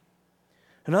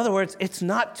 In other words, it's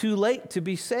not too late to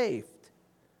be saved.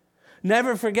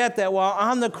 Never forget that while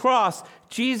on the cross,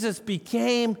 Jesus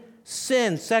became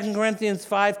sin. 2 Corinthians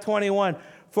 5:21.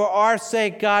 For our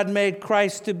sake, God made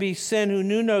Christ to be sin who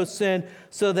knew no sin,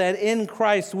 so that in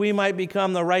Christ we might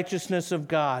become the righteousness of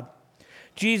God.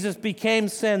 Jesus became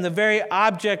sin, the very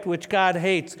object which God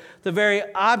hates, the very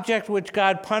object which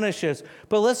God punishes.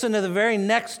 But listen to the very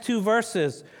next two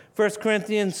verses, 1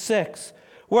 Corinthians 6.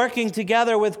 Working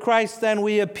together with Christ, then,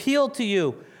 we appeal to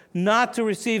you not to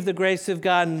receive the grace of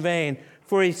God in vain.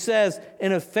 For he says,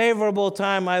 in a favorable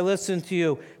time I listened to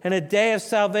you. In a day of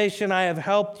salvation I have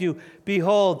helped you.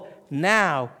 Behold,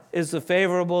 now is the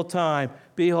favorable time.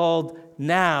 Behold,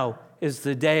 now is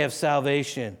the day of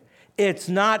salvation. It's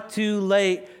not too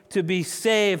late to be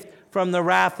saved from the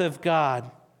wrath of God.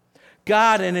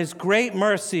 God, in his great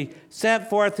mercy, sent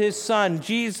forth his Son,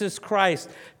 Jesus Christ,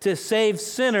 to save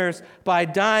sinners by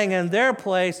dying in their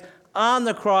place on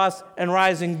the cross and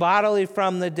rising bodily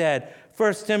from the dead.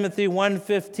 1 Timothy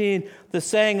 1:15, the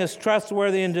saying is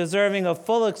trustworthy and deserving of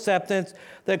full acceptance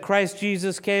that Christ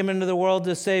Jesus came into the world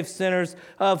to save sinners,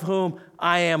 of whom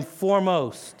I am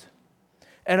foremost.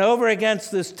 And over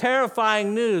against this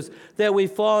terrifying news that we've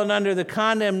fallen under the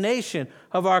condemnation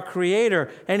of our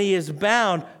Creator, and he is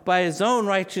bound by his own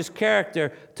righteous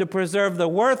character to preserve the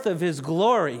worth of his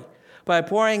glory by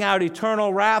pouring out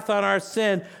eternal wrath on our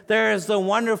sin, there is the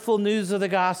wonderful news of the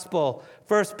gospel.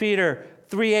 1 Peter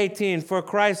 3:18, for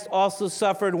Christ also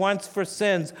suffered once for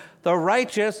sins, the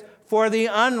righteous for the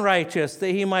unrighteous,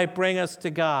 that he might bring us to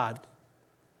God.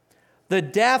 The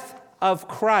death of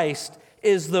Christ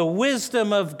is the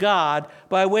wisdom of God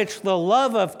by which the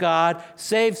love of God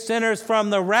saves sinners from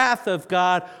the wrath of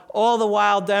God, all the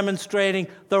while demonstrating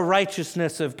the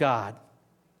righteousness of God.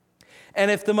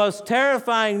 And if the most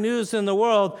terrifying news in the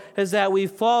world is that we've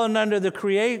fallen under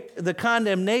the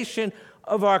condemnation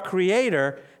of our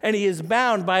Creator, and he is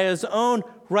bound by his own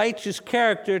righteous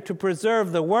character to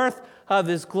preserve the worth of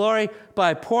his glory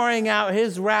by pouring out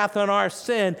his wrath on our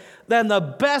sin, then the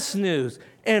best news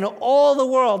in all the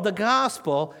world, the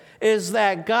gospel, is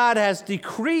that God has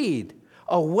decreed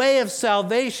a way of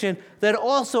salvation that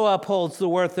also upholds the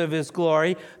worth of his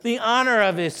glory, the honor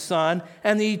of his Son,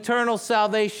 and the eternal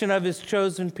salvation of his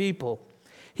chosen people.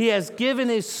 He has given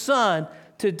his Son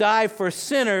to die for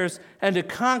sinners and to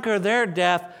conquer their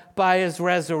death by his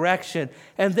resurrection.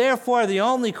 And therefore, the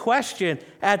only question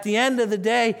at the end of the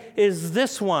day is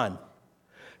this one.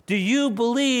 Do you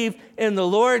believe in the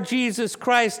Lord Jesus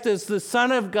Christ as the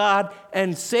Son of God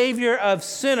and Savior of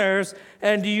sinners?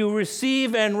 And do you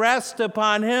receive and rest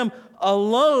upon him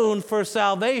alone for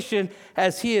salvation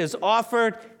as he is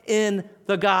offered in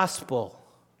the gospel?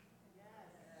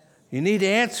 You need to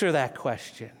answer that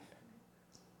question.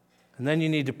 And then you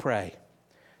need to pray.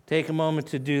 Take a moment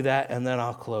to do that, and then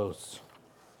I'll close.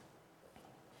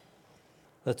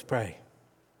 Let's pray.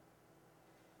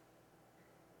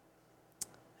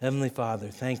 Heavenly Father,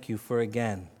 thank you for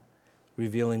again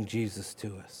revealing Jesus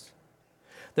to us.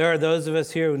 There are those of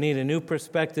us here who need a new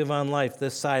perspective on life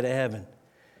this side of heaven.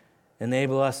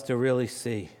 Enable us to really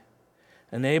see.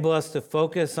 Enable us to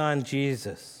focus on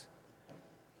Jesus.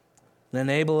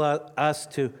 Enable us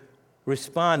to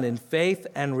respond in faith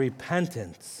and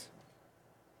repentance.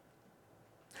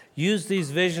 Use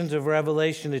these visions of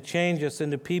revelation to change us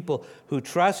into people who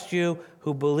trust you,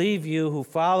 who believe you, who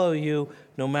follow you,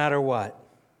 no matter what.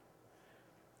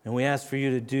 And we ask for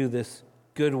you to do this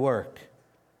good work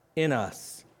in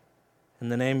us. In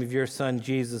the name of your Son,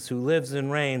 Jesus, who lives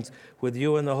and reigns with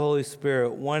you and the Holy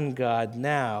Spirit, one God,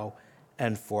 now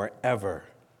and forever.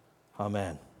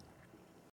 Amen.